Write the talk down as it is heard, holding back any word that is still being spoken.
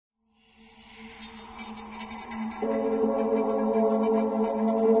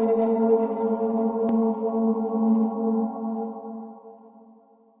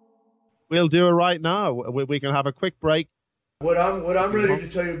we'll do it right now. We can have a quick break. What I'm ready to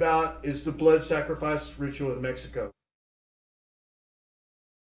tell you about is the blood sacrifice ritual in Mexico.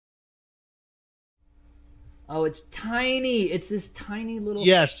 Oh, it's tiny. It's this tiny little.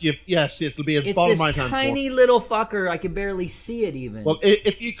 Yes, yes, it'll be a bottom right hand. It's this tiny little fucker. I can barely see it even. Well,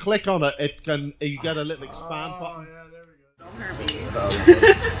 if you click on it, it can. You get a little expand button. Yeah, there we go. Don't hurt me.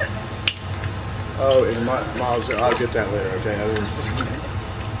 Oh, and Miles, I'll get that later. Okay.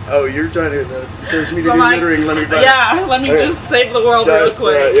 Oh, you're trying to encourage me to do littering. Let me. Yeah, let me just save the world real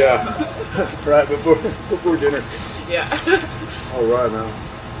quick. Yeah. Right before dinner. Yeah. All right now.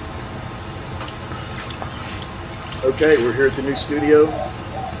 Okay, we're here at the new studio.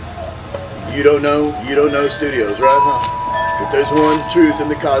 You don't know studios, right? Huh? If there's one truth in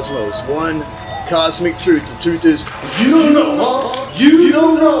the cosmos, one cosmic truth, the truth is you don't know, huh? You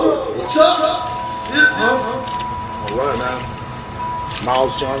don't know. What's up? All right now.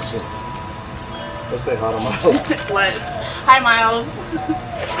 Miles Johnston. Let's say hi to Miles. Let's. Hi, Miles.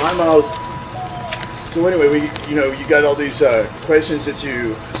 Hi, Miles. So anyway, you got all these questions that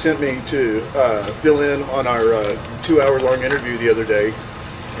you sent me to fill in on our 2-hour-long interview the other day,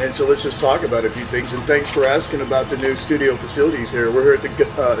 and so let's just talk about a few things. And thanks for asking about the new studio facilities here. We're here at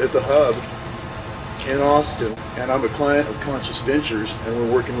the Hub in Austin, and I'm a client of Conscious Ventures, and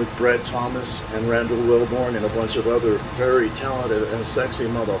we're working with Brett Thomas and Randall Wilborn and a bunch of other very talented and sexy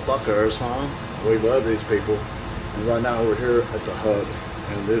motherfuckers, huh? We love these people. And right now we're here at the Hub.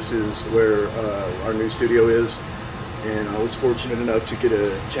 And this is where our new studio is, and I was fortunate enough to get a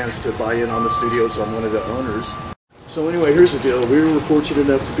chance to buy in on the studio, so I'm one of the owners. So anyway, here's the deal. We were fortunate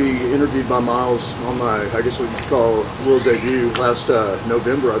enough to be interviewed by Miles on my, I guess what you'd call, world debut last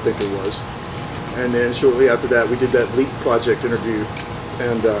November, I think it was. And then shortly after that, we did that Leap Project interview,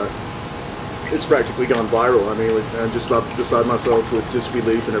 and it's practically gone viral. I mean, I'm just about beside myself with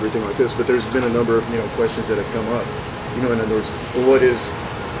disbelief and everything like this, but there's been a number of questions that have come up. In other words, what is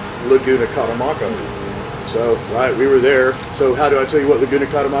Laguna Catemaco? So, right, we were there. So how do I tell you what Laguna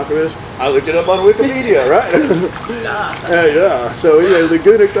Catemaco is? I looked it up on Wikipedia, right? Yeah. So anyway,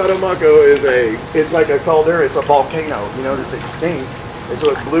 Laguna Catemaco is it's like a caldera. It's a volcano, it's extinct. And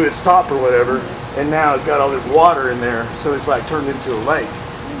so it blew its top or whatever, and now it's got all this water in there, so it's like turned into a lake.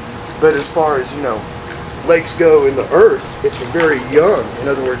 But as far as, lakes go in the earth, it's very young. In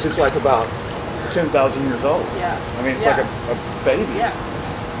other words, it's like about 10,000 years old. Yeah. I mean, it's like a baby. Yeah.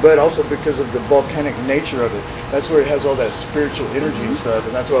 But also because of the volcanic nature of it, that's where it has all that spiritual energy and stuff,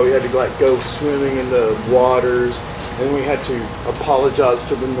 and that's why we had to go swimming in the waters, and we had to apologize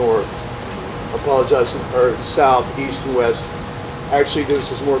to the north, apologize to or south, east, and west. Actually,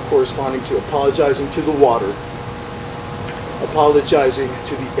 this is more corresponding to apologizing to the water, apologizing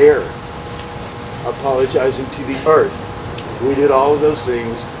to the air, apologizing to the earth. We did all of those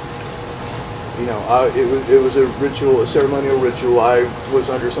things. It was a ritual, a ceremonial ritual. I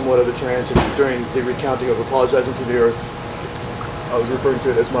was under somewhat of a trance, and during the recounting of apologizing to the earth, I was referring to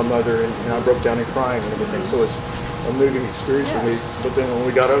it as my mother, and I broke down and crying and everything. So it's a moving experience for me. But then when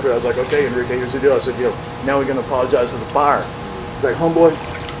we got over it, I was like, okay, Enrique, here's the deal. I said, now we're going to apologize to the fire. He's like, homeboy,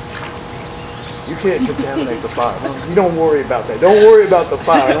 you can't contaminate the fire. You don't worry about that. Don't worry about the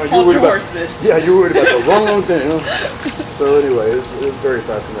fire. Hold your horses. Yeah, you're worried about the wrong thing. So anyway, it was very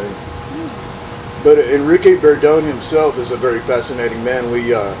fascinating. But Enrique Berdón himself is a very fascinating man.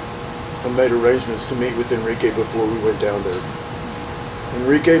 We made arrangements to meet with Enrique before we went down there.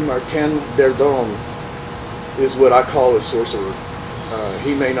 Enrique Martin Berdón is what I call a sorcerer.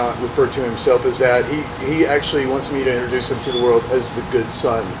 He may not refer to himself as that. He actually wants me to introduce him to the world as the good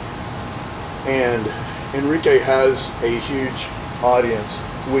son. And Enrique has a huge audience,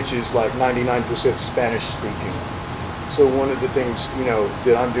 which is like 99% Spanish speaking. So one of the things,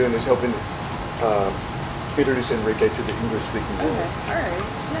 that I'm doing is helping introduce Enrique to the English-speaking world. Okay, all right,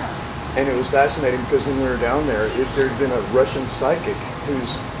 yeah. And it was fascinating because when we were down there, there had been a Russian psychic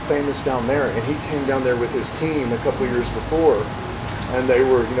who's famous down there, and he came down there with his team a couple of years before, and they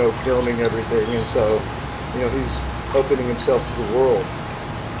were, filming everything, and so, he's opening himself to the world.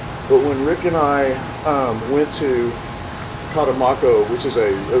 But when Rick and I went to Catemaco, which is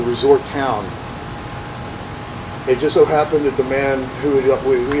a resort town, it just so happened that the man who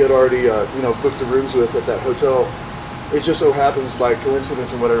we had already booked the rooms with at that hotel, it just so happens by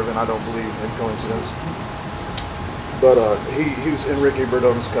coincidence and whatever, and I don't believe in coincidence, but he's Enrique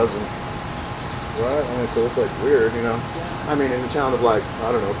Berdón's cousin, right? I mean, so it's like weird, I mean, in a town of like,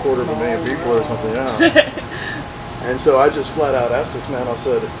 I don't know, 250,000 people or something, And so I just flat out asked this man, I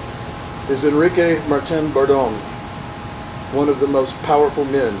said, is Enrique Martin Berdón one of the most powerful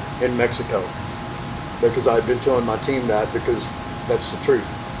men in Mexico? Because I had been telling my team that, because that's the truth.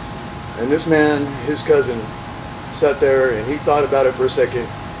 And this man, his cousin, sat there and he thought about it for a second,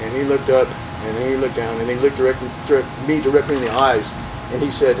 and he looked up and then he looked down and he looked me directly in the eyes, and he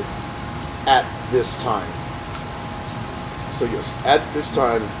said, "At this time." So yes, at this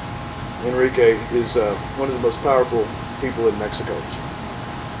time, Enrique is one of the most powerful people in Mexico.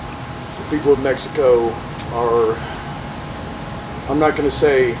 The people of Mexico are, I'm not going to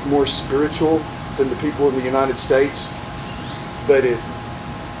say more spiritual than the people in the United States, but it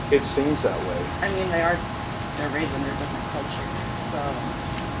seems that way. I mean, they're raised under a different culture, so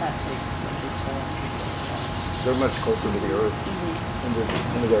that takes a big toll on people as well. They're much closer to the earth,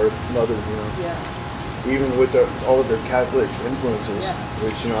 into the earth mother, you know. Yeah. Even with all of their Catholic influences,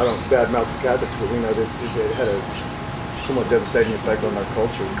 which, you know, I don't badmouth the Catholics, but we know that it had a somewhat devastating effect on our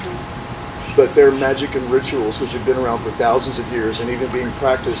culture. But their magic and rituals, which have been around for thousands of years and even being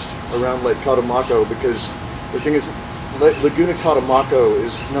practiced around Lake Catemaco, because the thing is, Laguna Catemaco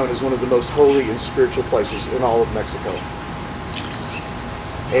is known as one of the most holy and spiritual places in all of Mexico.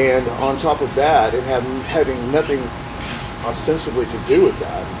 And on top of that, and having nothing ostensibly to do with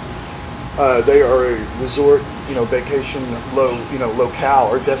that, they are a resort, you know, vacation, locale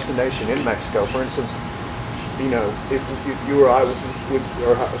or destination in Mexico. For instance, you know, if you or I would,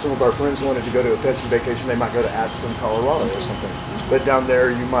 or some of our friends wanted to go to a fancy vacation, they might go to Aspen, Colorado or something. But down there,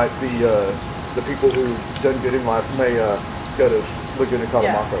 you might be, the people who've done good in life may go to Laguna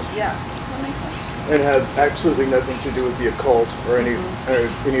Catemaco. Yeah, that makes sense. And have absolutely nothing to do with the occult or any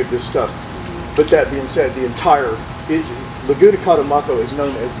of this stuff. But that being said, Laguna Catemaco is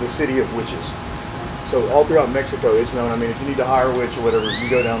known as the city of witches. So all throughout Mexico, it's known. I mean, if you need to hire a witch or whatever, you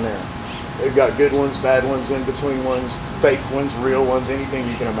go down there. They've got good ones, bad ones, in between ones, fake ones, real ones, anything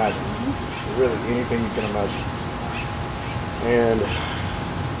you can imagine. Really, anything you can imagine. And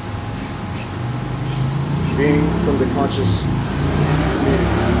being from the conscious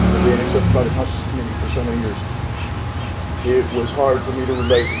community, being accepted by the conscious community for so many years, it was hard for me to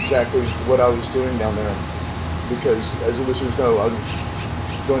relate exactly what I was doing down there. Because, as the listeners know, I'm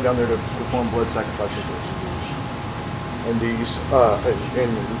going down there to perform blood sacrifice rituals. And these,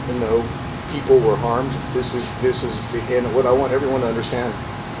 people were harmed. This is, and what I want everyone to understand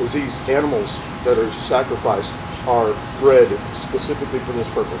is these animals that are sacrificed are bred specifically for this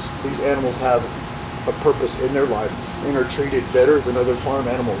purpose. These animals have a purpose in their life and are treated better than other farm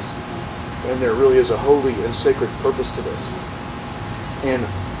animals. And there really is a holy and sacred purpose to this. And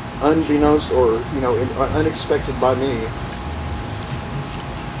unbeknownst or, unexpected by me,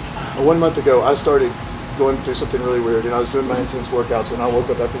 1 month ago I started going through something really weird, and I was doing my intense workouts, and I woke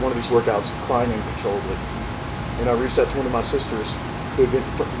up after one of these workouts crying uncontrollably. And I reached out to one of my sisters who had been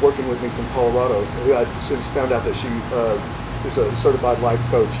working with me from Colorado, who I'd since found out that she is a certified life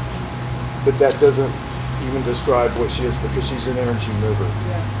coach. But that doesn't even describe what she is, because she's an energy mover.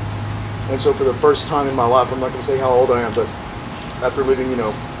 Yeah. And so for the first time in my life, I'm not going to say how old I am, but after living,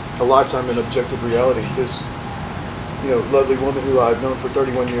 a lifetime in objective reality, this lovely woman who I've known for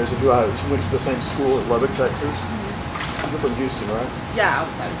 31 years and who I went to the same school in Lubbock, Texas. You're from Houston, right? Yeah,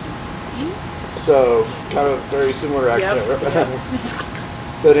 outside of Houston. So, kind of very similar accent. Yep.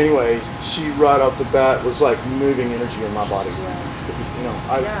 But anyway, she right off the bat was like moving energy in my body. Yeah.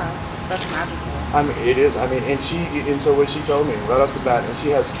 That's magical. I mean, it is. I mean, and so what she told me right off the bat, and she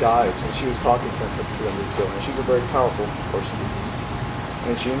has guides, and she was talking to them still, and she's a very powerful person.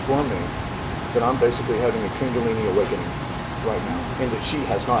 And she informed me that I'm basically having a Kundalini awakening right now, and that she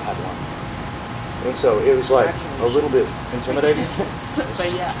has not had one. And so it was like a little bit intimidating,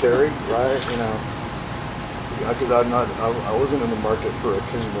 scary, right? Because I wasn't in the market for a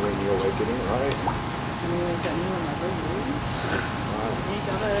Kundalini awakening, right? I mean, is that new in my room? You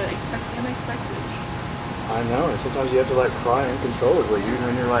gotta expect the unexpected. I know, and sometimes you have to cry uncontrollably, even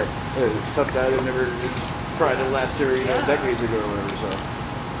when you're like a tough guy that never cried the last year, decades ago or whatever. So.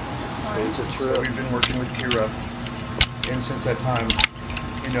 It's a trip. So we've been working with Kira, and since that time,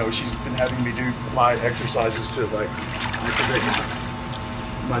 she's been having me do light exercises to activate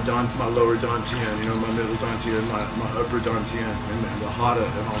my lower dantian, my middle dantian, my upper dantian, and the hata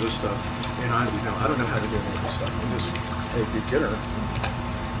and all this stuff. And I don't know how to do any of this stuff. I'm just a beginner.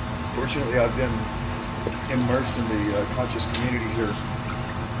 Fortunately, I've been immersed in the conscious community here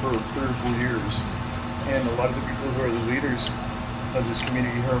for 3 or 4 years, and a lot of the people who are the leaders of this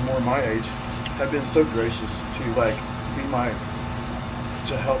community who are more my age have been so gracious to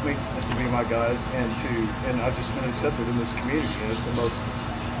to help me and to be my guides, and I've just been accepted in this community, and it's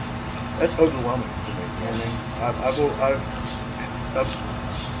that's overwhelming for me. I've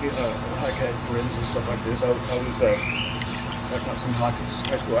had friends and stuff like this. I was not some high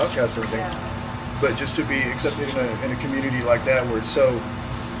school outcast or anything, but just to be accepted in a community like that where it's so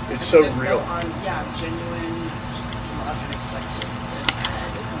It's so It's real. built on, genuine, just love and acceptance,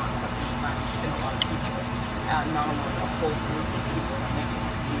 and it's not something you find in a lot of people, not only a whole group of people that makes up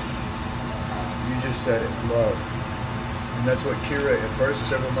a community. You just said it, love. And that's what Kira at first,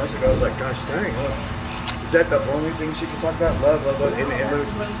 several months ago, I was like, gosh dang, is that the only thing she can talk about? Love, love, love.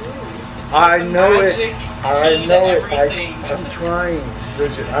 That's what it is. It's I like the know it. magic I key to know it. everything. I'm trying,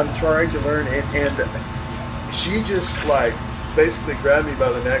 Bridget. I'm trying to learn. And she just like basically grabbed me by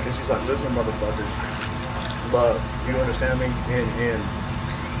the neck and she's like, listen, motherfucker, love. You understand me? And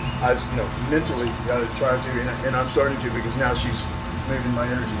I was, mentally trying to, and I'm starting to because now she's moving my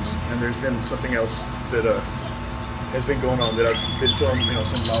energies. And there's been something else that has been going on that I've been telling,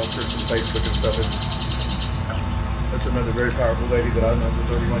 some of my old trips on Facebook and stuff. That's another very powerful lady that I've known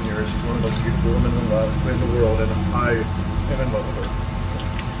for 31 years. She's one of the most beautiful women in the world, and I am in love with her.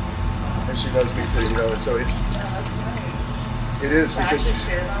 And she loves me too, and so it's... Yeah, that's nice. It is, to because...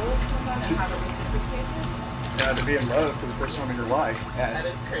 actually share that with someone and have it reciprocated. To be in love for the first time in your life at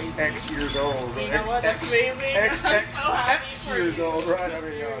That is crazy. X years old. You know what? That's amazing. I'm so happy X for years you. old, right? I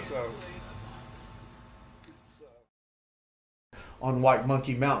mean, so... On White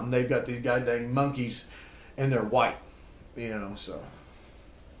Monkey Mountain, they've got these goddamn monkeys, and they're white, so.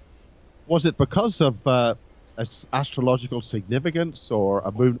 Was it because of astrological significance, or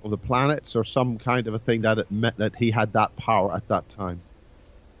a movement of the planets, or some kind of a thing that it meant that he had that power at that time?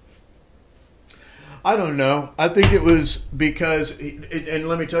 I don't know. I think it was because, and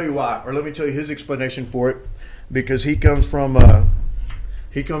let me tell you why, or let me tell you his explanation for it, because he comes from a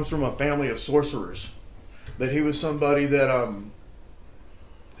family of sorcerers, but he was somebody that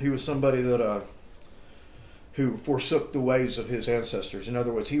who forsook the ways of his ancestors. In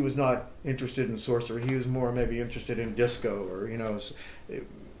other words, he was not interested in sorcery. He was more maybe interested in disco or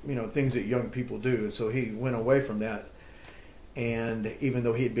things that young people do. And so he went away from that. And even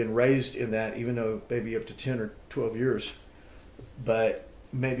though he had been raised in that, even though maybe up to 10 or 12 years, but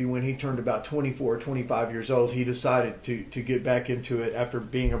maybe when he turned about 24 or 25 years old, he decided to get back into it after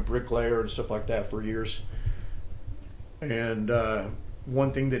being a bricklayer and stuff like that for years. And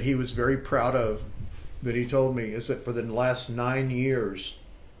one thing that he was very proud of that he told me is that for the last 9 years,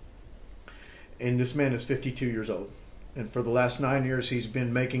 and this man is 52 years old, and for the last 9 years he's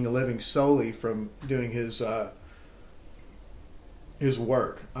been making a living solely from doing his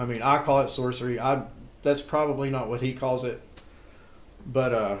work. I mean, I call it sorcery. That's probably not what he calls it,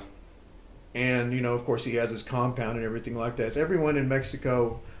 but and of course he has his compound and everything like that. So everyone in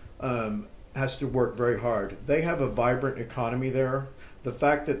Mexico has to work very hard. They have a vibrant economy there. The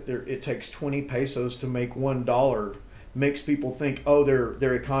fact that it takes 20 pesos to make $1 makes people think, oh,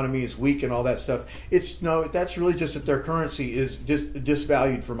 their economy is weak and all that stuff. That's really just that their currency is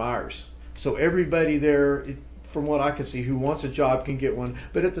disvalued from ours. So everybody there, from what I can see, who wants a job can get one.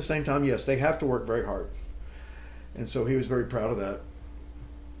 But at the same time, yes, they have to work very hard. And so he was very proud of that.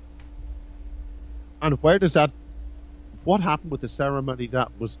 And what happened with the ceremony that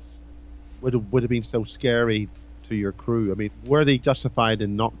would have been so scary to your crew? I mean, were they justified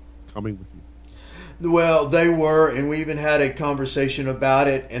in not coming with you? Well, they were, and we even had a conversation about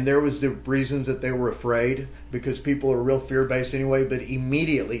it, and there was the reasons that they were afraid, because people are real fear-based anyway. But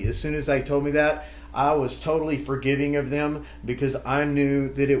immediately, as soon as they told me that, I was totally forgiving of them, because I knew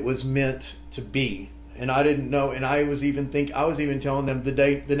that it was meant to be. And I didn't know, and I was even telling them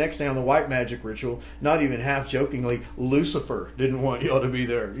the next day on the white magic ritual, not even half jokingly, Lucifer didn't want y'all to be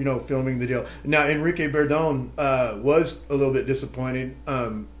there, filming the deal. Now, Enrique Berdon was a little bit disappointed,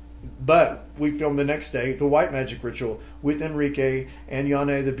 but we filmed the next day the white magic ritual with Enrique and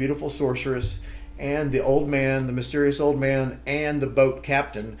Yane, the beautiful sorceress, and the old man, the mysterious old man, and the boat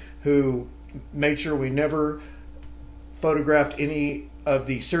captain, who made sure we never photographed any of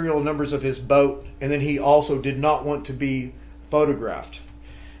the serial numbers of his boat, and then he also did not want to be photographed.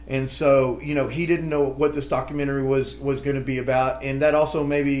 And so, he didn't know what this documentary was going to be about. And that also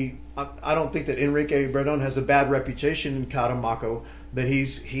maybe, I don't think that Enrique Berdon has a bad reputation in Catamaco, but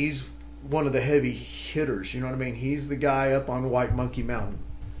he's one of the heavy hitters, you know what I mean? He's the guy up on White Monkey Mountain.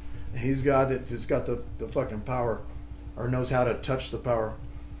 He's the guy that's got the fucking power, or knows how to touch the power.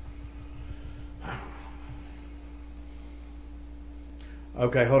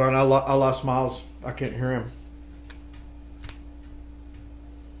 Okay, hold on. I lost Miles. I can't hear him.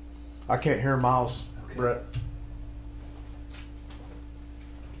 I can't hear Miles, okay. Brett.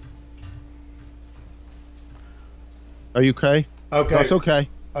 Are you okay? Okay. That's okay.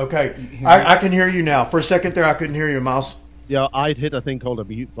 Okay. I can hear you now. For a second there, I couldn't hear you, Miles. Yeah, I'd hit a thing called a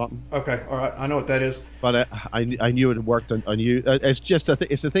mute button. Okay, all right. I know what that is. But I knew it worked. I knew it's just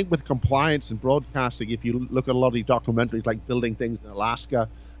it's the thing with compliance and broadcasting. If you look at a lot of these documentaries, like building things in Alaska,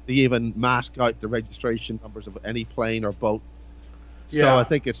 They even mask out the registration numbers of any plane or boat. Yeah. So I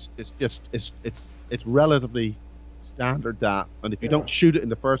think it's relatively standard that, and if you don't shoot it in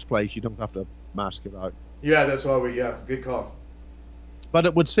the first place, you don't have to mask it out. Yeah, that's why good call. But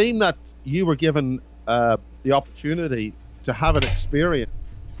it would seem that you were given the opportunity to have an experience,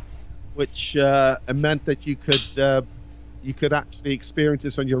 which meant that you could actually experience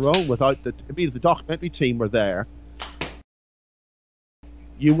this on your own without if the documentary team were there.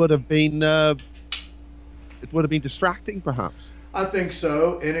 You would have been it would have been distracting, perhaps. I think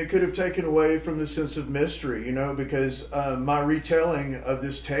so, and it could have taken away from the sense of mystery, because my retelling of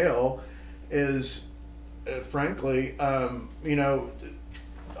this tale is, frankly, I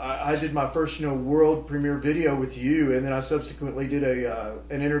did my first, world premiere video with you, and then I subsequently did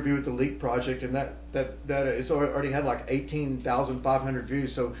an interview with the Leak Project, and that it's already had like 18,500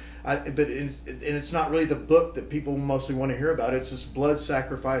 views. So, it's not really the book that people mostly want to hear about. It's this blood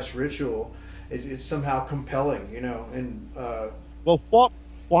sacrifice ritual. It's somehow compelling, and. Well,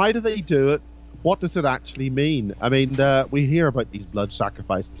 why do they do it? What does it actually mean? I mean, we hear about these blood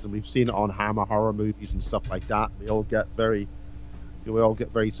sacrifices, and we've seen it on Hammer horror movies and stuff like that. We all get very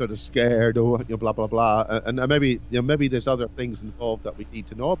sort of scared, or blah blah blah. And maybe there's other things involved that we need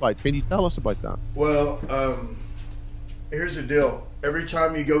to know about. Can you tell us about that? Well, here's the deal. Every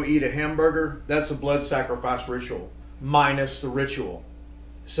time you go eat a hamburger, that's a blood sacrifice ritual, minus the ritual.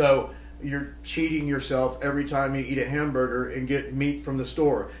 So you're cheating yourself every time you eat a hamburger and get meat from the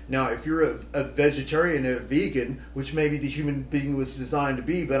store. Now, if you're a vegetarian and a vegan, which maybe the human being was designed to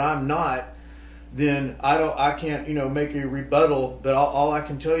be, but I'm not, then I can't, make a rebuttal. But all I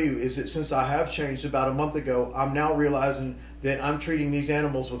can tell you is that since I have changed about a month ago, I'm now realizing that I'm treating these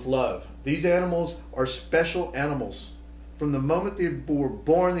animals with love. These animals are special animals. From the moment they were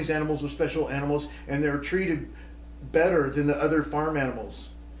born, these animals were special animals, and they're treated better than the other farm animals.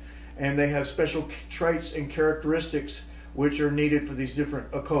 And they have special traits and characteristics which are needed for these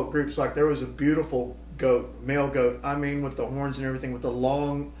different occult groups. Like there was a beautiful goat, male goat, with the horns and everything, with the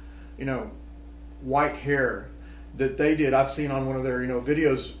long, white hair that they did. I've seen on one of their,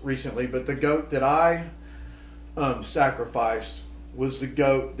 videos recently. But the goat that I sacrificed was the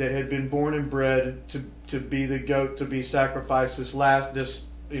goat that had been born and bred to be the goat to be sacrificed this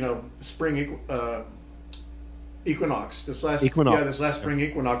spring equinox. This last spring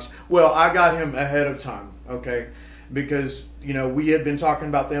equinox. Well, I got him ahead of time, okay? Because, we had been talking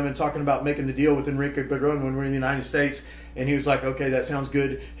about them and talking about making the deal with Enrique Padron when we were in the United States, and he was like, okay, that sounds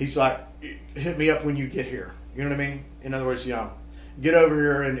good. He's like, hit me up when you get here. You know what I mean? In other words, get over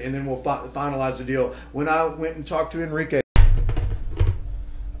here and then we'll finalize the deal. When I went and talked to Enrique,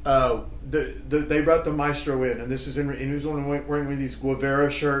 they brought the maestro in, and this is and he was only wearing these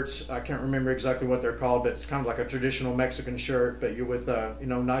Guevara shirts. I can't remember exactly what they're called, but it's kind of like a traditional Mexican shirt, but you're with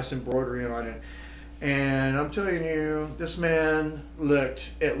nice embroidery on it. And I'm telling you, this man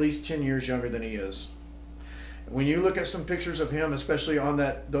looked at least 10 years younger than he is. When you look at some pictures of him, especially on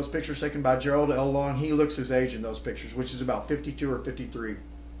those pictures taken by Gerald L. Long, he looks his age in those pictures, which is about 52 or 53.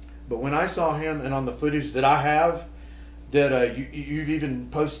 But when I saw him, and on the footage that I have, that you've even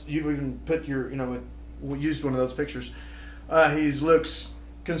put your used one of those pictures, he looks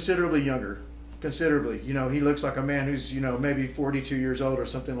considerably younger, considerably. He looks like a man who's maybe 42 years old or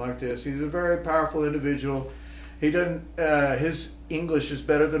something like this. He's a very powerful individual. He doesn't. His English is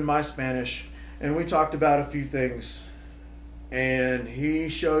better than my Spanish, and we talked about a few things. And he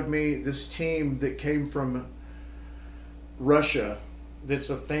showed me this team that came from Russia.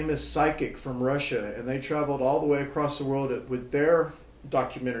 That's a famous psychic from Russia, and they traveled all the way across the world with their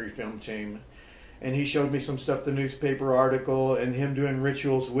documentary film team. And he showed me some stuff, the newspaper article, and him doing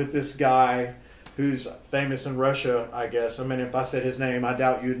rituals with this guy who's famous in Russia, I guess. If I said his name, I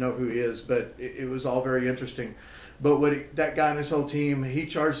doubt you'd know who he is, but it was all very interesting. But that guy and his whole team, he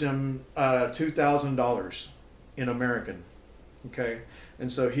charged them $2,000 in American, okay?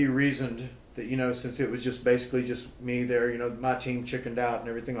 And so he reasoned that, since it was just basically just me there, my team chickened out and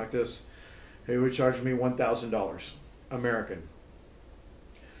everything like this, he would charge me $1,000 American.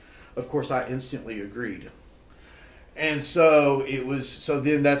 Of course, I instantly agreed. And so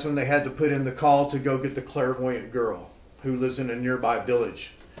then that's when they had to put in the call to go get the clairvoyant girl who lives in a nearby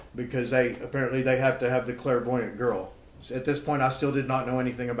village, because they have to have the clairvoyant girl. At this point, I still did not know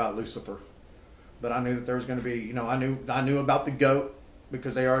anything about Lucifer, but I knew that there was going to be, I knew about the goat,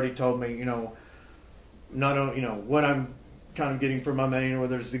 because they already told me, what I'm kind of getting from my man.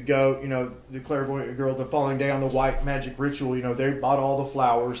 There's the goat, the clairvoyant girl, the falling down, the white magic ritual. they bought all the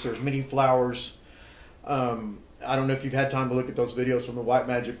flowers. There's many flowers. I don't know if you've had time to look at those videos from the white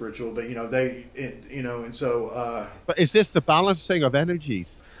magic ritual, but and so. But is this the balancing of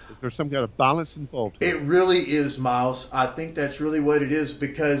energies? Is there some kind of balance involved? It really is, Miles. I think that's really what it is,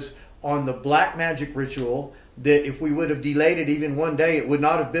 because on the black magic ritual, that if we would have delayed it even one day, it would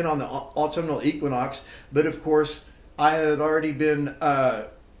not have been on the autumnal equinox. But of course, I had already been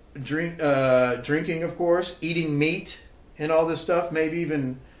drinking, of course, eating meat and all this stuff, maybe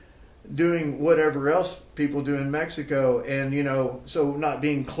even doing whatever else people do in Mexico, and so not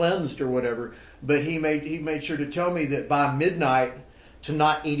being cleansed or whatever. But he made sure to tell me that by midnight to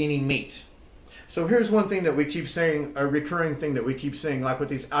not eat any meat. So here's one thing that we keep saying, a recurring thing that we keep saying, like with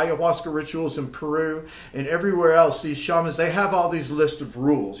these ayahuasca rituals in Peru and everywhere else, these shamans, they have all these lists of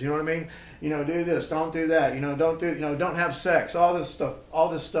rules. You know what I mean? Do this, don't do that. Don't have sex. All this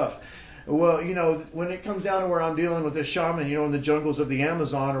stuff. Well, when it comes down to where I'm dealing with this shaman, in the jungles of the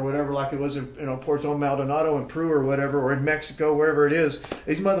Amazon or whatever, like it was in Puerto Maldonado in Peru or whatever, or in Mexico, wherever it is,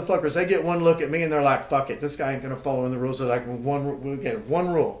 these motherfuckers, they get one look at me and they're like, fuck it, this guy ain't gonna follow in the rules. They're like, we get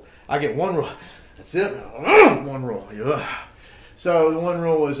one rule. I get one rule. That's it. One rule. Ugh. So the one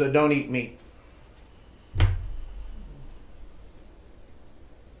rule was don't eat meat.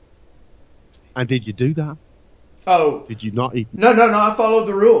 And did you do that? Oh, did you not eat? No. I followed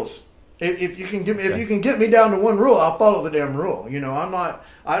the rules. If you can get me down to one rule, I'll follow the damn rule. I'm not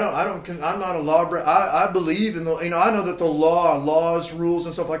a law. I believe in the. I know that the laws, rules,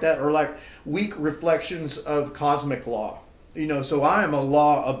 and stuff like that are like weak reflections of cosmic law. So I am a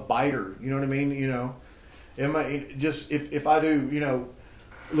law abider. You know what I mean? Am I just if I do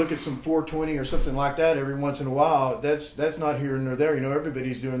look at some 420 or something like that every once in a while, that's not here nor there.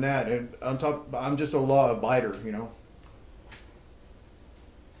 Everybody's doing that, and on top, I'm just a law abider.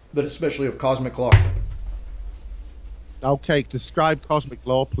 But especially of cosmic law. Okay, describe cosmic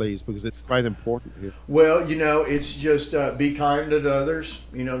law, please, because it's quite important here. Well, it's just be kind to others.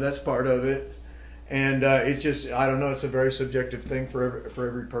 That's part of it, and it's just, I don't know. It's a very subjective thing for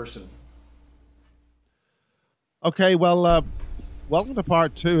every person. Okay, well, welcome to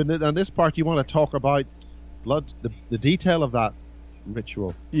part 2, and on this part, you want to talk about blood, the detail of that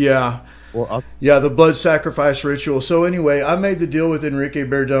ritual. Yeah. The blood sacrifice ritual. So anyway, I made the deal with Enrique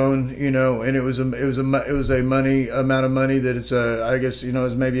Berdon, and it was a amount of money that it's I guess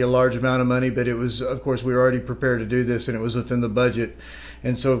is maybe a large amount of money, but it was, of course, we were already prepared to do this, and it was within the budget,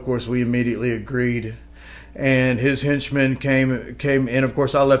 and so of course we immediately agreed. And his henchmen came, and of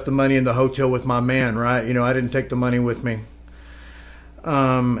course I left the money in the hotel with my man, right? I didn't take the money with me,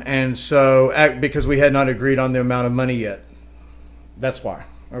 and so because we had not agreed on the amount of money yet. That's why.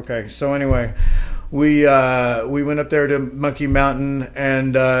 Okay. So anyway, we went up there to Monkey Mountain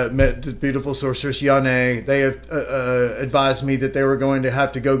and met the beautiful sorceress Yane. They have advised me that they were going to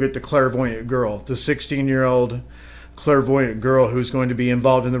have to go get the clairvoyant girl, the 16-year-old clairvoyant girl who's going to be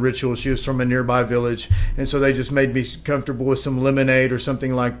involved in the ritual. She was from a nearby village, and so they just made me comfortable with some lemonade or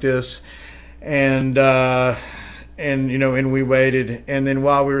something like this, and we waited, and then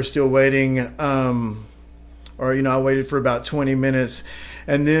while we were still waiting, I waited for about 20 minutes,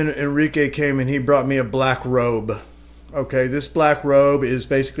 and then Enrique came and he brought me a black robe. Okay, this black robe is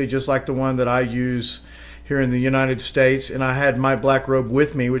basically just like the one that I use here in the United States, and I had my black robe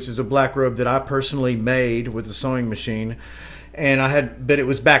with me, which is a black robe that I personally made with a sewing machine, but it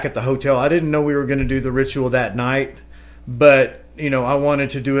was back at the hotel. I didn't know we were going to do the ritual that night, but I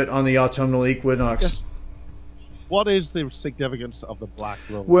wanted to do it on the autumnal equinox. Yes. What is the significance of the black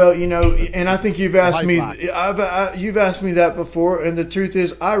robe? Well, and I think you've asked me, you've asked me that before, and the truth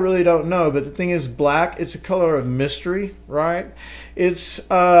is, I really don't know. But the thing is, black, it's a color of mystery, right? It's,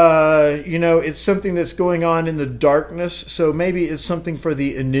 it's something that's going on in the darkness. So maybe it's something for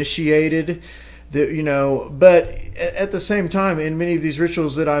the initiated, but at the same time, in many of these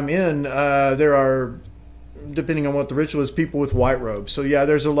rituals that I'm in, there are, depending on what the ritual is, people with white robes. So yeah,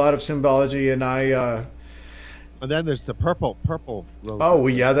 there's a lot of symbology, and and then there's the purple robe. Oh, well,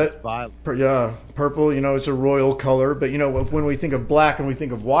 yeah, purple. It's a royal color. But when we think of black and we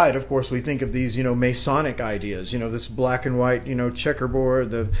think of white, of course, we think of these, Masonic ideas. This black and white, checkerboard,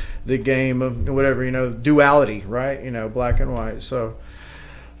 the game of whatever, duality, right? Black and white. So,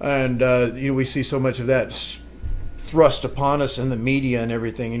 and we see so much of that thrust upon us in the media and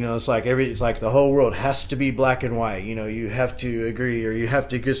everything. It's like the whole world has to be black and white. You have to agree or you have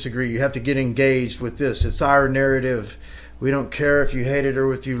to disagree. You have to get engaged with this. It's our narrative. We don't care if you hate it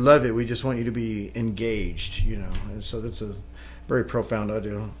or if you love it. We just want you to be engaged. And so that's a very profound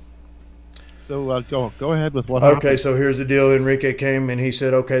idea. So go ahead with what happened. Okay, so here's the deal. Enrique came and he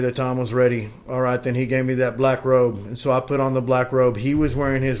said, okay, the time was ready. All right, then he gave me that black robe. And so I put on the black robe. He was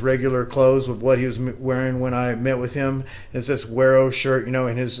wearing his regular clothes with what he was wearing when I met with him. It's this Wero shirt,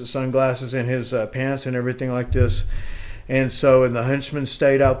 and his sunglasses and his pants and everything like this. And so, and the henchman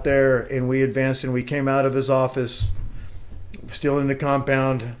stayed out there, and we advanced, and we came out of his office, still in the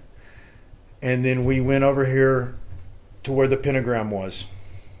compound, and then we went over here to where the pentagram was.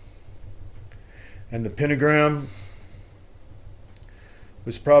 And the pentagram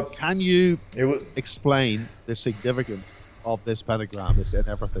was probably... Can you explain the significance of this pentagram and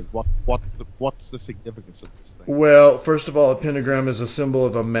everything? What's the significance of this thing? Well, first of all, a pentagram is a symbol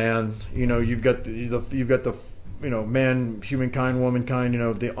of a man. You know, you've got the you know, man, humankind, womankind, you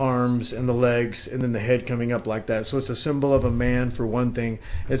know, the arms and the legs, and then the head coming up like that. So it's a symbol of a man, for one thing.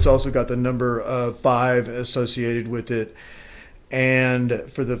 It's also got the number 5 associated with it, and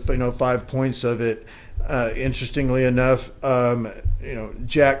for the 5 points of it. Interestingly enough,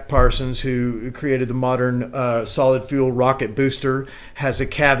 Jack Parsons, who created the modern solid fuel rocket booster, has a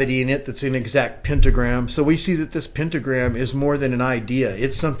cavity in it that's an exact pentagram. So we see that this pentagram is more than an idea.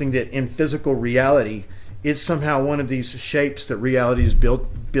 It's something that in physical reality, it's somehow one of these shapes that reality is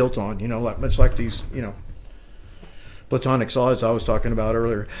built on, much like these, platonic solids I was talking about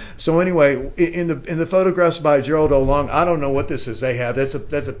earlier. So anyway, in the photographs by Gerald O. Long, I don't know what this is they have. That's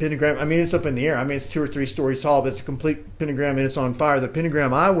a pentagram. I mean, it's up in the air. I mean, it's 2 or 3 stories tall, but it's a complete pentagram, and it's on fire. The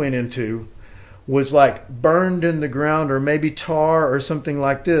pentagram I went into was like burned in the ground, or maybe tar or something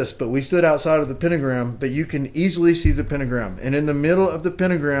like this. But we stood outside of the pentagram, but you can easily see the pentagram. And in the middle of the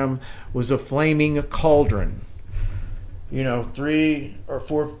pentagram was a flaming cauldron. 3 or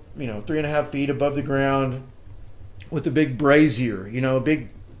 4, 3.5 feet above the ground, with a big brazier, a big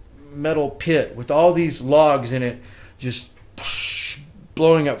metal pit with all these logs in it, just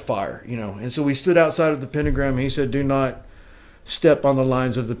blowing up fire, And so we stood outside of the pentagram, and he said, "Do not step on the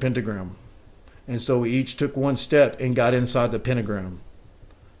lines of the pentagram." And so we each took one step and got inside the pentagram.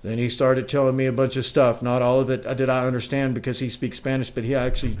 Then he started telling me a bunch of stuff. Not all of it did I understand, because he speaks Spanish, but he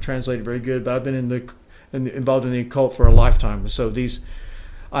actually translated very good. But I've been involved in the occult for a lifetime. So these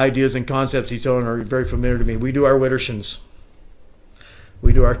ideas and concepts he's telling are very familiar to me. We do our Widdershins.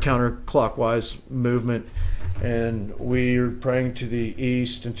 We do our counterclockwise movement, and we're praying to the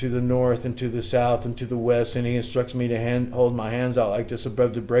east and to the north and to the south and to the west, and he instructs me to hold my hands out like this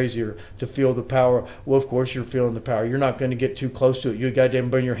above the brazier to feel the power. Well, of course you're feeling the power. You're not going to get too close to it. You got to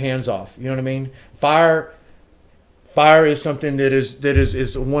burn your hands off. You know what I mean? Fire is something that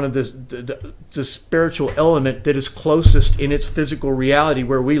is one of the spiritual element that is closest in its physical reality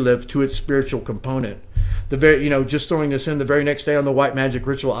where we live to its spiritual component. Just throwing this in, the very next day on the white magic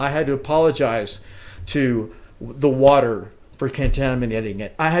ritual, I had to apologize to the water for contaminating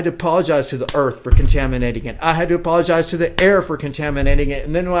it. I had to apologize to the earth for contaminating it. I had to apologize to the air for contaminating it.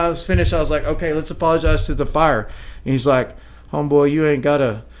 And then when I was finished, I was like, okay, let's apologize to the fire. And he's like, homeboy, you ain't got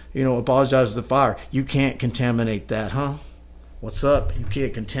to, apologize to the fire. You can't contaminate that, huh? What's up? You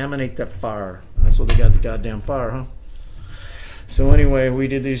can't contaminate that fire. That's what they got the goddamn fire, huh? So anyway, we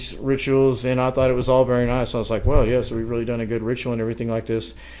did these rituals, and I thought it was all very nice. I was like, well, yes, we've really done a good ritual and everything like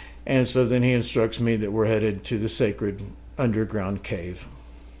this. And so then he instructs me that we're headed to the sacred underground cave.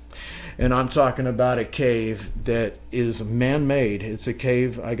 And I'm talking about a cave that is man-made. It's a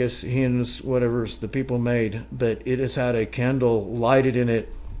cave, I guess he and the people made, but it has had a candle lighted in it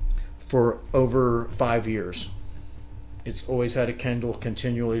for over 5 years. It's always had a candle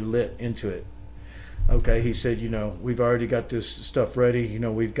continually lit into it. Okay, he said, we've already got this stuff ready.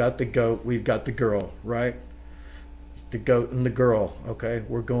 We've got the goat, we've got the girl, right? The goat and the girl, okay?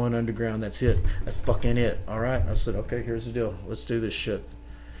 We're going underground, that's it. That's fucking it, all right? I said, okay, here's the deal. Let's do this shit.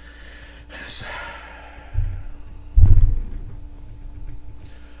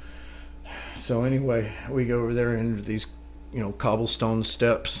 So anyway, we go over there into these, cobblestone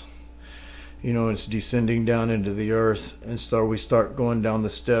steps. It's descending down into the earth, and so we start going down the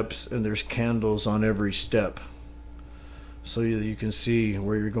steps, and there's candles on every step, so you can see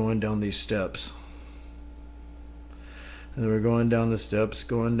where you're going down these steps. And then we're going down the steps,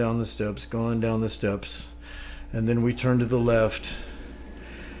 going down the steps, going down the steps, and then we turn to the left,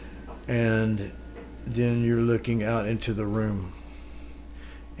 and then you're looking out into the room,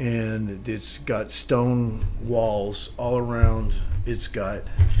 and it's got stone walls all around. It's got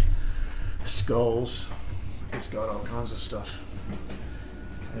skulls. It's got all kinds of stuff.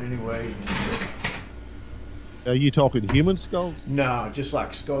 Anyway, are you talking human skulls? No, just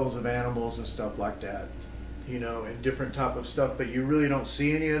like skulls of animals and stuff like that, and different type of stuff. But you really don't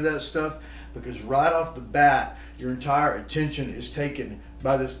see any of that stuff, because right off the bat, your entire attention is taken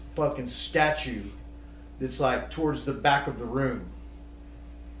by this fucking statue that's like towards the back of the room.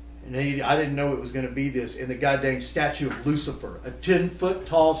 And I didn't know it was going to be this. And the goddamn statue of Lucifer. A 10-foot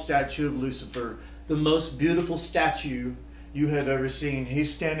tall statue of Lucifer. The most beautiful statue you have ever seen.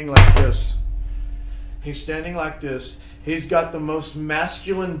 He's standing like this. He's standing like this. He's got the most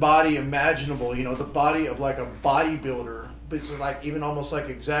masculine body imaginable, you know, the body of like a bodybuilder, but it's like even almost like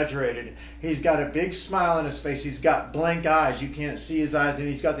exaggerated. He's got a big smile on his face. He's got blank eyes. You can't see his eyes, and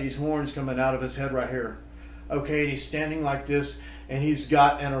he's got these horns coming out of his head right here. Okay, and he's standing like this, and he's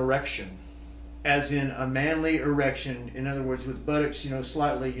got an erection, as in a manly erection. In other words, with buttocks, you know,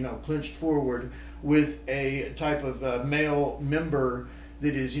 slightly, you know, clenched forward, with a type of male member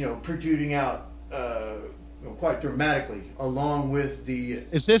that is, you know, protruding out quite dramatically, along with the.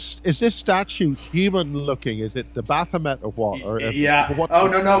 Is this statue human looking? Is it the Baphomet or what? Or yeah. Oh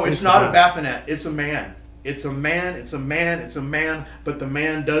no, it's not a Baphomet. It's a man. It's a man. It's a man. It's a man. But the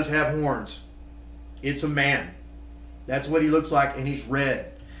man does have horns. It's a man. That's what he looks like, and he's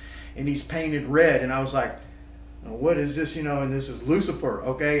red, and he's painted red. And I was like, what is this? You know, and this is Lucifer.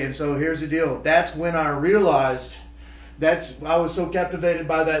 Okay, and so here's the deal. That's when I realized. I was so captivated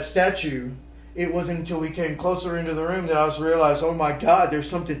by that statue. It wasn't until we came closer into the room that I realized, oh my God, there's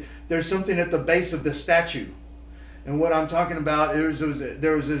something at the base of the statue. And what I'm talking about is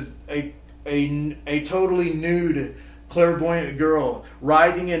there was a totally nude, clairvoyant girl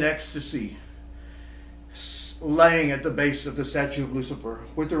writhing in ecstasy, laying at the base of the statue of Lucifer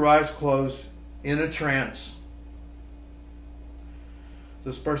with her eyes closed in a trance.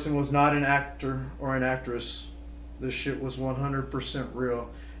 This person was not an actor or an actress. This shit was 100% real.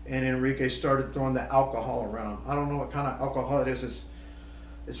 And Enrique started throwing the alcohol around. I don't know what kind of alcohol it is.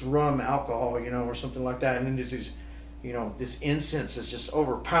 It's rum alcohol, you know, or something like that. And then there's these, you know, this incense is just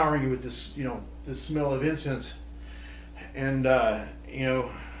overpowering you with this, you know, the smell of incense. And, you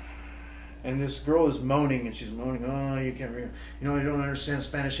know, and this girl is moaning, and she's moaning, oh, you can't read, you know, you don't understand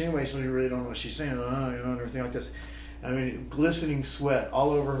Spanish anyway, so you really don't know what she's saying, you know, and everything like this. I mean, glistening sweat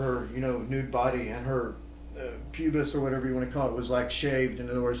all over her, you know, nude body, and her pubis or whatever you want to call it was like shaved. In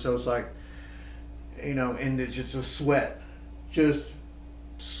other words, so it's like, you know, and it's just a sweat, just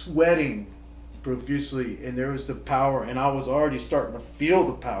sweating profusely, and there was the power, and I was already starting to feel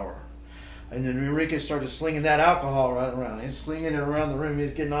the power. And then Enrique started slinging that alcohol right around. He's slinging it around the room.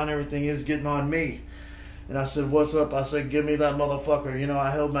 He's getting on everything. He was getting on me. And I said, what's up? I said, give me that motherfucker. You know, I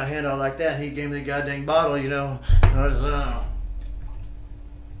held my hand out like that. He gave me the goddamn bottle, you know. And I was,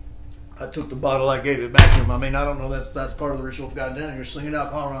 I took the bottle, I gave it back to him. I mean, I don't know, that's part of the ritual of goddamn. You're slinging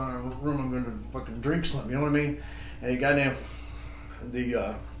alcohol around the room, I'm going to fucking drink something, you know what I mean? And he goddamn,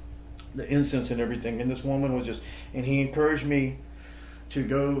 the incense and everything. And this woman was just, and he encouraged me to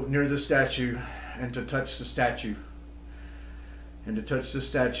go near the statue and to touch the statue. And to touch the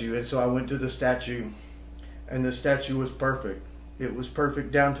statue. And so I went to the statue, and the statue was perfect. It was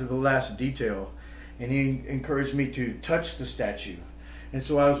perfect down to the last detail. And he encouraged me to touch the statue. And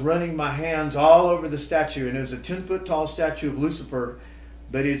so I was running my hands all over the statue, and it was a 10-foot tall statue of Lucifer,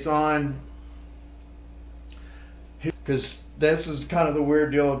 but it's on, because this is kind of the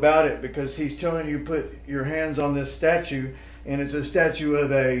weird deal about it, because he's telling you put your hands on this statue, and it's a statue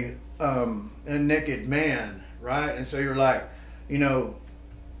of a naked man, right? And so you're like, you know,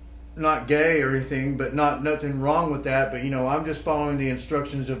 not gay or anything, but nothing wrong with that, but you know, I'm just following the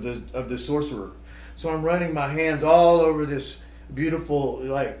instructions of the sorcerer. So I'm running my hands all over this beautiful,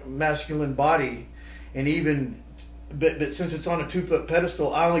 like, masculine body, and even, but since it's on a 2-foot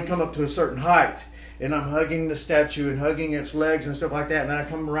pedestal, I only come up to a certain height, and I'm hugging the statue and hugging its legs and stuff like that, and then I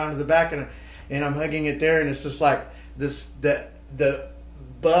come around to the back and I'm hugging it there, and it's just like this, the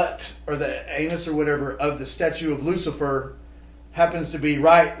butt or the anus or whatever of the statue of Lucifer happens to be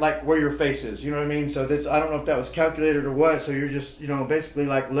right like where your face is, you know what I mean? So that's, I don't know if that was calculated or what, so you're just, you know, basically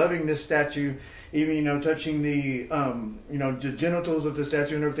like loving this statue, even, you know, touching the, you know, the genitals of the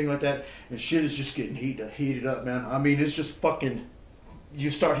statue and everything like that. And shit is just getting heated up, man. I mean, it's just fucking, you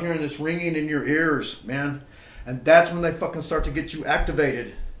start hearing this ringing in your ears, man. And that's when they fucking start to get you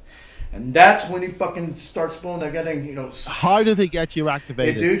activated. And that's when he fucking starts blowing that goddamn, you know. How do they get you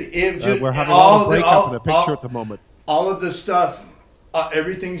activated? Dude, we're having a lot of breakup in the picture at the moment. All of this stuff,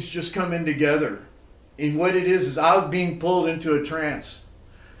 everything's just coming together. And what it is I was being pulled into a trance.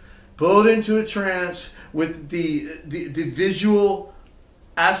 Pulled into a trance with the visual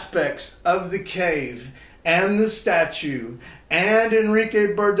aspects of the cave and the statue and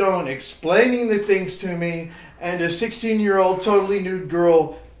Enrique Bardone explaining the things to me, and a 16-year-old totally nude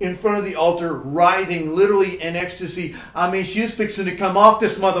girl in front of the altar writhing literally in ecstasy. I mean, she was fixing to come off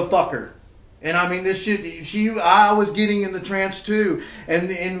this motherfucker. And I mean, this shit, I was getting in the trance too. And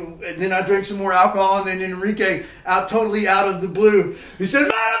then I drank some more alcohol, and then Enrique, totally out of the blue, he said,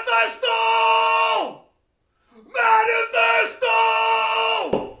 Manifesto! Manifesto!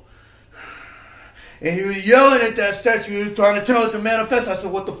 And he was yelling at that statue. He was trying to tell it to manifest. I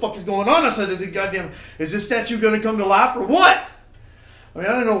said, what the fuck is going on? I said, is this statue going to come to life or what? I mean,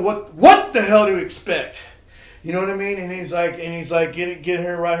 I don't know what the hell to expect. You know what I mean? And he's like, get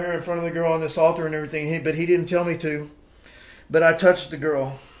her right here in front of the girl on this altar and everything. But he didn't tell me to. But I touched the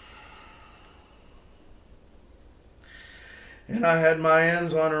girl. And I had my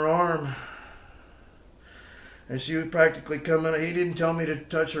hands on her arm. And she was practically coming. He didn't tell me to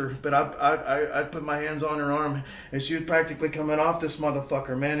touch her, but I put my hands on her arm. And she was practically coming off this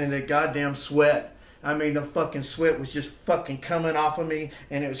motherfucker, man, in the goddamn sweat. I mean, the fucking sweat was just fucking coming off of me.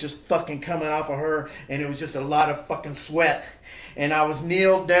 And it was just fucking coming off of her. And it was just a lot of fucking sweat. And I was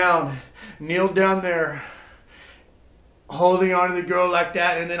kneeled down there, holding on to the girl like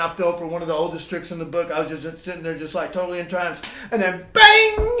that, and then I fell for one of the oldest tricks in the book. I was just sitting there just like totally entranced, and then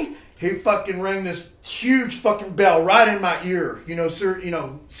bang! He fucking rang this huge fucking bell right in my ear,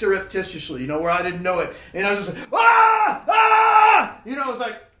 surreptitiously, where I didn't know it. And I was just like, ah! Ah! It was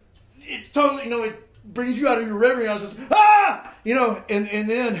like, it totally, it brings you out of your reverie. I was just, ah!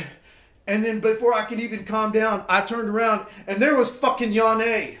 And then before I could even calm down, I turned around, and there was fucking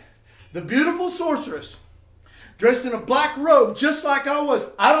Yane, the beautiful sorceress, dressed in a black robe, just like I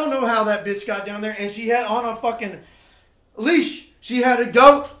was. I don't know how that bitch got down there. And she had on a fucking leash. She had a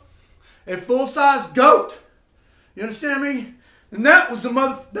goat. A full-size goat. You understand me? And that was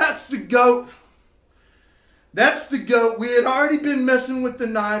that's the goat. That's the goat. We had already been messing with the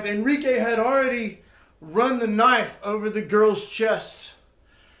knife. Enrique had already run the knife over the girl's chest.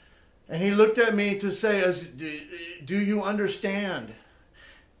 And he looked at me to say, do you understand?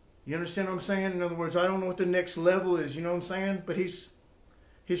 You understand what I'm saying? In other words, I don't know what the next level is, you know what I'm saying? But he's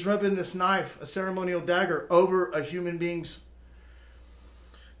rubbing this knife, a ceremonial dagger, over a human being's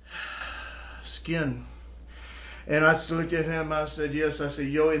skin. And I looked at him, I said, yes. I said,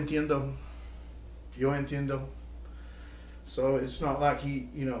 yo entiendo. Yo entiendo. So it's not like he,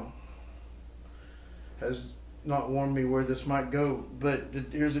 has not warned me where this might go. But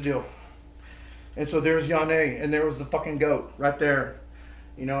here's the deal. And so there's Yane, and there was the fucking goat right there.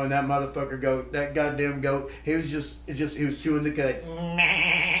 And that motherfucker goat, that goddamn goat, he was he was chewing the cud.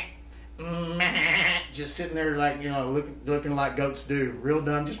 Just sitting there like, looking like goats do. Real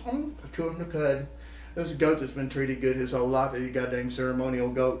dumb, just chewing the cud. This is a goat that's been treated good his whole life. He's a goddamn ceremonial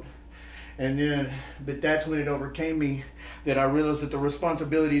goat. But that's when it overcame me, that I realized that the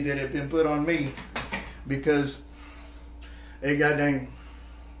responsibility that had been put on me, because it goddamn,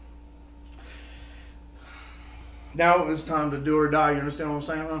 now it was time to do or die. You understand what I'm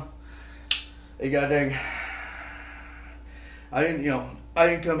saying, huh? It goddamn, I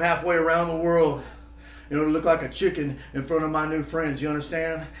didn't come halfway around the world, to look like a chicken in front of my new friends. You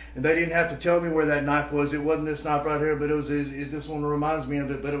understand? And they didn't have to tell me where that knife was. It wasn't this knife right here, but this one reminds me of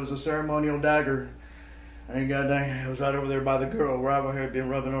it. But it was a ceremonial dagger. And goddamn, it was right over there by the girl, where I had been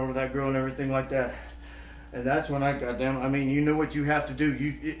rubbing over that girl and everything like that. And that's when you know what you have to do.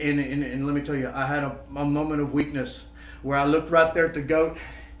 And let me tell you, I had a moment of weakness where I looked right there at the goat,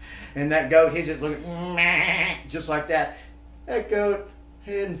 and that goat, he just looked, just like that. That goat,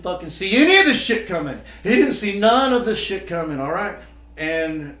 he didn't fucking see any of this shit coming. He didn't see none of this shit coming, all right?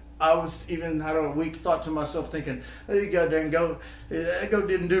 And I was had a weak thought to myself thinking, hey, you goddamn goat, that goat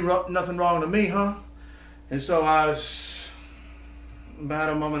didn't do nothing wrong to me, huh? And so I had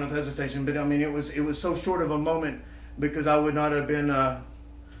a moment of hesitation, but it was so short of a moment, because I would not have been, I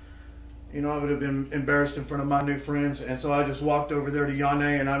would have been embarrassed in front of my new friends. And so I just walked over there to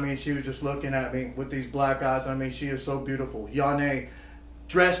Yane, and she was just looking at me with these black eyes. She is so beautiful. Yane,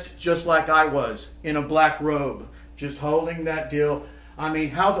 dressed just like I was, in a black robe, just holding that deal.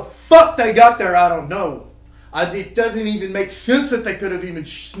 How the fuck they got there, I don't know. It doesn't even make sense that they could have even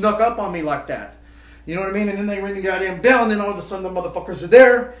snuck up on me like that. You know what I mean? And then they ring the goddamn bell, and then all of a sudden the motherfuckers are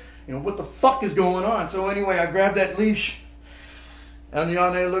there. What the fuck is going on? So anyway, I grabbed that leash, and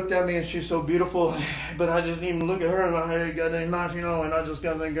Yane looked at me, and she's so beautiful, but I just didn't even look at her, and I had a goddamn knife, and I just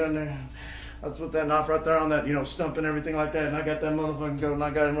got that gun there. I put that knife right there on that, stump and everything like that, and I got that motherfucking goat, and I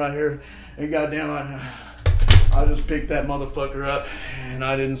got him right here, and goddamn, I just picked that motherfucker up, and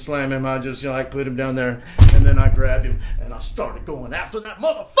I didn't slam him. I just put him down there, and then I grabbed him, and I started going after that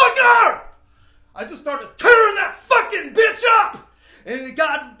motherfucker. I just started tearing that fucking bitch up, and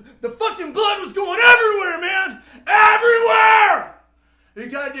the fucking blood was going everywhere, man, everywhere.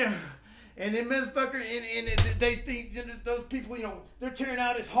 Goddamn. And then motherfucker, and they think, those people, they're tearing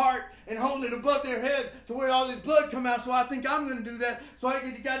out his heart and holding it above their head to where all this blood come out. So I think I'm going to do that. So I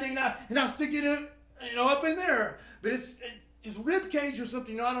get the goddamn knife, and I'll stick it up in there. But it's rib cage or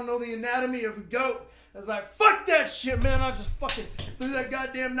something. I don't know the anatomy of a goat. I was like, fuck that shit, man. I just fucking threw that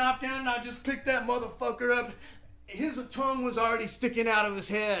goddamn knife down and I just picked that motherfucker up. His tongue was already sticking out of his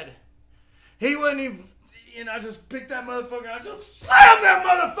head. He wasn't even, and I just picked that motherfucker and I just slammed that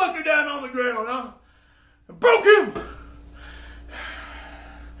motherfucker down on the ground, huh? I broke him.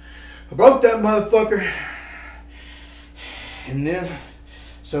 I broke that motherfucker. And then,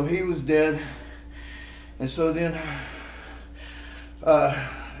 so he was dead. And so then,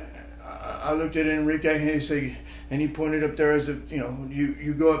 I looked at Enrique and he said, and he pointed up there as if,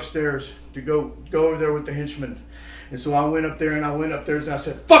 you go upstairs to go over there with the henchman. And so I went up there and I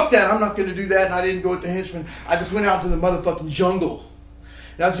said, fuck that, I'm not going to do that. And I didn't go with the henchman. I just went out to the motherfucking jungle.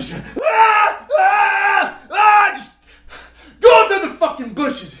 And I was just, just going through the fucking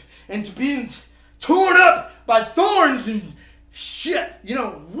bushes and being torn up by thorns and shit,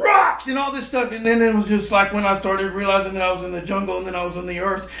 rocks and all this stuff. And then it was just like when I started realizing that I was in the jungle and then I was on the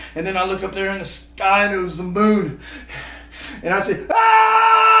earth. And then I look up there in the sky and it was the moon. And I said,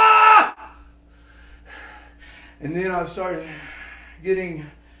 ah! And then I started getting,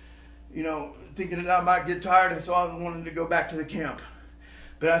 thinking that I might get tired. And so I wanted to go back to the camp.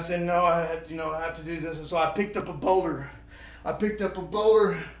 But I said, no, I have to do this. And so I picked up a boulder. I kind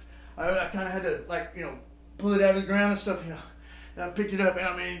of had to, pull it out of the ground and stuff, And I picked it up, and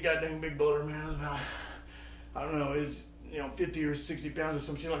I mean, goddamn big boulder, man. It was about, I don't know, it was, 50 or 60 pounds or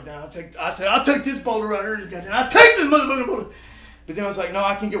some shit like that. I said, I'll take this boulder right here. I'll take this motherfucking boulder. But then I was like, no,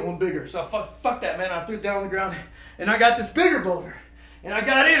 I can get one bigger. So fuck that, man. I threw it down on the ground, and I got this bigger boulder. And I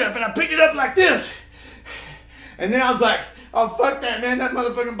got it up, and I picked it up like this. And then I was like, oh, fuck that, man. That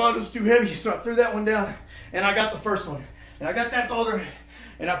motherfucking boulder's too heavy. So I threw that one down, and I got the first one. And I got that boulder,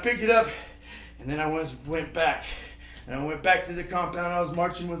 and I picked it up, and then I went back. And I went back to the compound. I was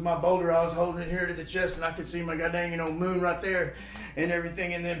marching with my boulder. I was holding it here to the chest, and I could see my goddamn, moon right there and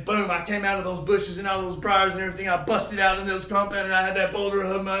everything. And then, boom, I came out of those bushes and all those briars and everything. I busted out in those compound, and I had that boulder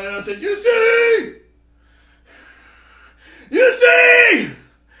in my hand. And I said, you see? You see?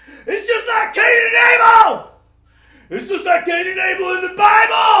 It's just like Cain and Abel. It's just like Cain and Abel in the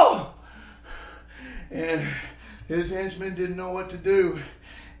Bible. And his henchmen didn't know what to do.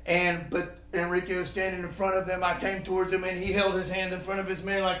 But Enrique was standing in front of them. I came towards him, and he held his hand in front of his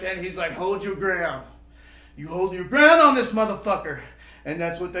man like that. He's like, hold your ground. You hold your ground on this motherfucker. And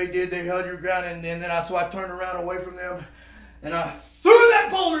that's what they did. They held your ground. And then so I turned around away from them. And I threw that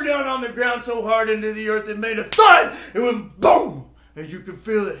boulder down on the ground so hard into the earth it made a thud. It went boom. As you could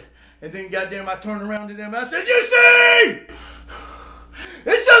feel it. And then goddamn I turned around to them. And I said, you see?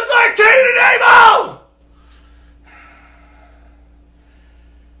 It's just like Cain and Abel.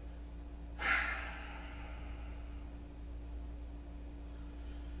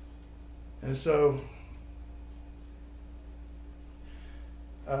 And so,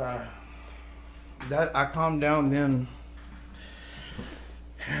 that I calmed down then,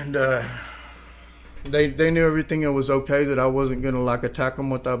 and they knew everything was okay, that I wasn't gonna attack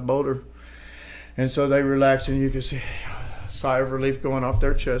them with that boulder, and so they relaxed, and you could see a sigh of relief going off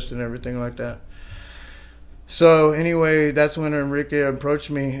their chest and everything like that. So anyway, that's when Enrique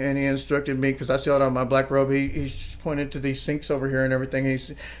approached me and he instructed me, because I still had on my black robe. He pointed to these sinks over here and everything.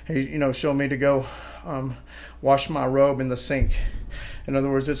 He showed me to go wash my robe in the sink. In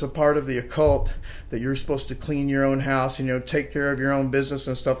other words, it's a part of the occult that you're supposed to clean your own house and take care of your own business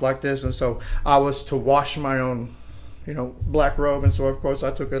and stuff like this. And so I was to wash my own black robe, and so of course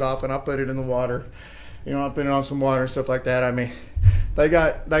I took it off and I put it in the water. I put it on some water and stuff like that. I mean, they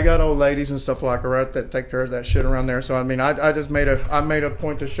got old ladies and stuff like that that take care of that shit around there. So I mean, I just made a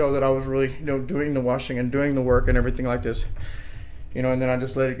point to show that I was really doing the washing and doing the work and everything like this, and then I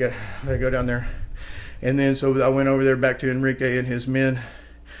just let it go down there. And then so I went over there back to Enrique and his men,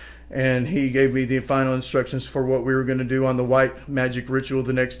 and he gave me the final instructions for what we were going to do on the white magic ritual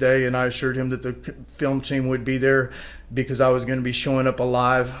the next day. And I assured him that the film team would be there because I was going to be showing up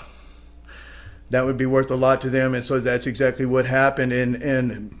alive. That would be worth a lot to them. And so that's exactly what happened.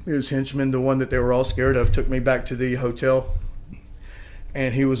 And his henchman, the one that they were all scared of, took me back to the hotel.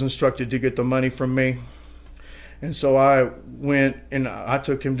 And he was instructed to get the money from me. And so I went and I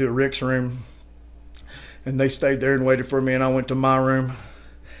took him to Rick's room. And they stayed there and waited for me. And I went to my room.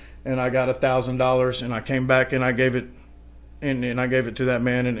 And I got $1,000. And I came back and I gave it. And I gave it to that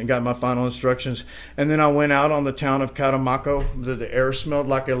man and got my final instructions. And then I went out on the town of Catemaco. The air smelled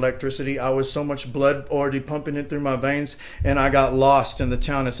like electricity. I was so much blood already pumping in through my veins. And I got lost in the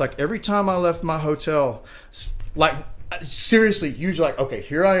town. It's like every time I left my hotel, like seriously, usually like, okay,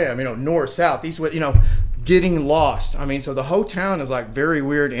 here I am, north, south, east, west, getting lost. I mean, so the whole town is like very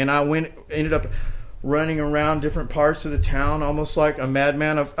weird. And I ended up running around different parts of the town, almost like a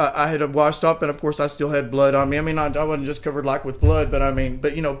madman. I had washed up, and of course I still had blood on me. I mean, I wasn't just covered like with blood, but I mean,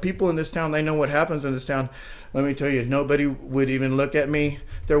 but you know, people in this town, they know what happens in this town. Let me tell you, nobody would even look at me.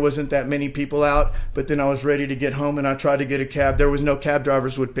 There wasn't that many people out, but then I was ready to get home, and I tried to get a cab. There was no cab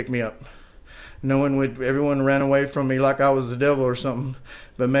drivers would pick me up. No one would. Everyone ran away from me like I was the devil or something.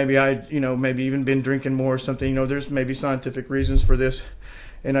 But maybe I, you know, maybe even been drinking more or something. You know, there's maybe scientific reasons for this.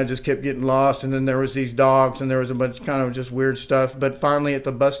 And I just kept getting lost. And then there was these dogs, and there was a bunch of kind of just weird stuff. But finally at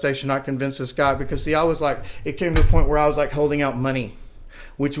the bus station, I convinced this guy, because see, I was like, it came to a point where I was like holding out money,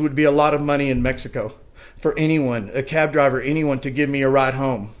 which would be a lot of money in Mexico for anyone, a cab driver, anyone, to give me a ride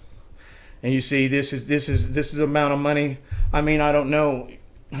home. And you see, this is the amount of money. I mean, I don't know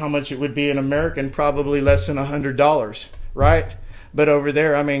how much it would be in American, probably less than $100, right? But over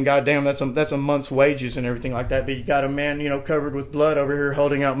there, I mean, goddamn, that's a month's wages and everything like that. But you got a man, you know, covered with blood over here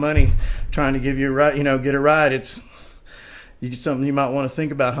holding out money, trying to give you a ride, you know, get a ride. It's something you might want to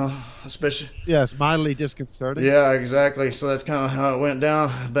think about, huh? Especially. Yeah, it's mildly disconcerting. Yeah, exactly. So that's kind of how it went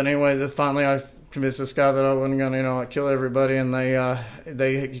down. But anyway, finally I convinced this guy that I wasn't going to, you know, like kill everybody. And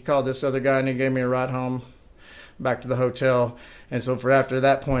he called this other guy, and he gave me a ride home back to the hotel. And so for after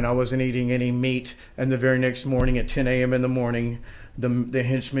that point, I wasn't eating any meat. And the very next morning at 10 a.m. in the morning, the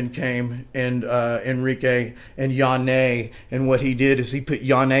henchman came, and Enrique and Yane, and what he did is he put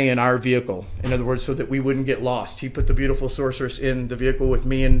Yane in our vehicle. In other words, so that we wouldn't get lost. He put the beautiful sorceress in the vehicle with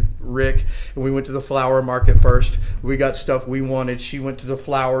me and Rick, and we went to the flower market first. We got stuff we wanted. She went to the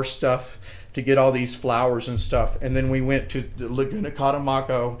flower stuff to get all these flowers and stuff. And then we went to the Laguna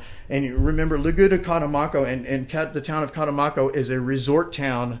Catamaco. And you remember, Laguna Catamaco and the town of Catamaco is a resort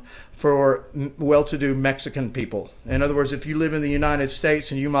town for well-to-do Mexican people. In other words, if you live in the United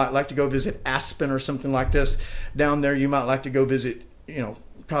States and you might like to go visit Aspen or something like this, down there you might like to go visit, you know,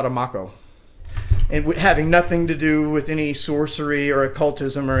 Catamaco. And having nothing to do with any sorcery or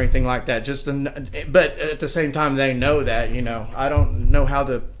occultism or anything like that. But at the same time, they know that, you know. I don't know how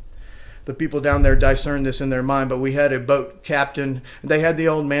the people down there discern this in their mind, but we had a boat captain. They had the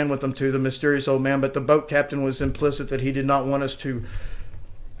old man with them too, the mysterious old man, but the boat captain was implicit that he did not want us to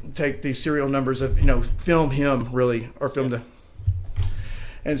take the serial numbers of, you know, film him really, or film the...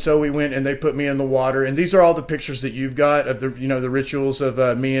 And so we went, and they put me in the water, and these are all the pictures that you've got of the, you know, the rituals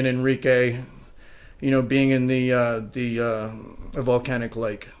of me and Enrique, you know, being in the volcanic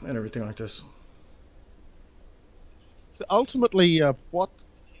lake and everything like this. So ultimately, what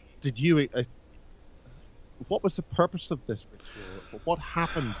did you? What was the purpose of this ritual? What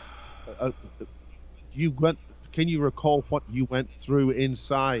happened? You went. Can you recall what you went through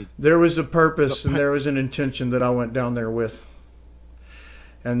inside? There was a purpose, and there was an intention that I went down there with,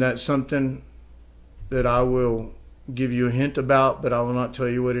 and that's something that I will give you a hint about, but I will not tell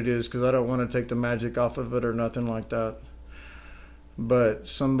you what it is, because I don't want to take the magic off of it or nothing like that. But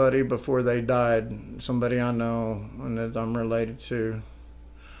somebody before they died, somebody I know and that I'm related to,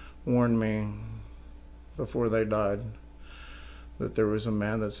 warned me before they died that there was a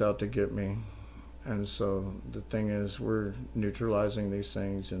man that's out to get me. And so the thing is, we're neutralizing these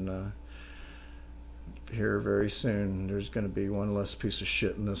things, and here very soon there's going to be one less piece of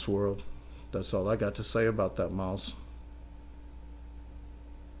shit in this world. That's all I got to say about that, Miles.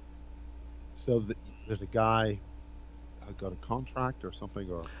 So there's a guy got a contract or something,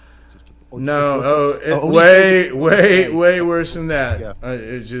 or just way worse than that. Yeah.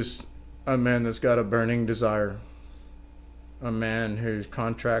 It's just a man that's got a burning desire. A man whose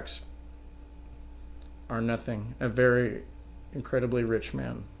contracts are nothing. A very incredibly rich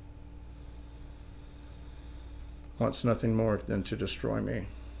man. Wants nothing more than to destroy me.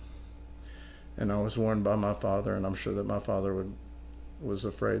 And I was warned by my father, and I'm sure that my father was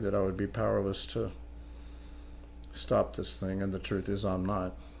afraid that I would be powerless to stop this thing. And the truth is, I'm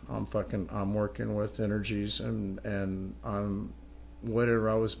not. I'm working with energies, and whatever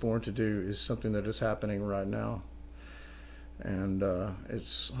I was born to do is something that is happening right now. And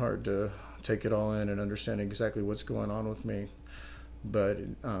it's hard to take it all in and understand exactly what's going on with me, but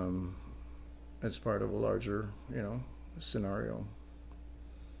it's part of a larger, you know, scenario.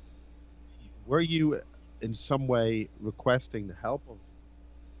 Were you in some way requesting the help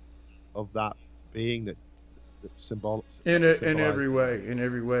of that being that symbol? In every way. You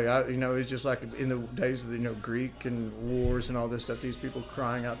know, it's just like in the days of the, you know, Greek and wars and all this stuff. These people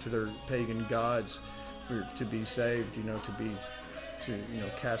crying out to their pagan gods to be saved. You know, to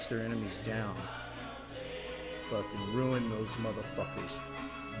cast their enemies down. Fucking ruin those motherfuckers.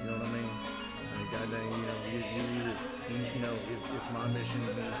 You know what I mean? And goddamn, you know, if my mission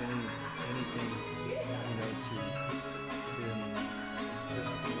means anything, you know, to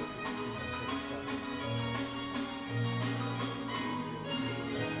them.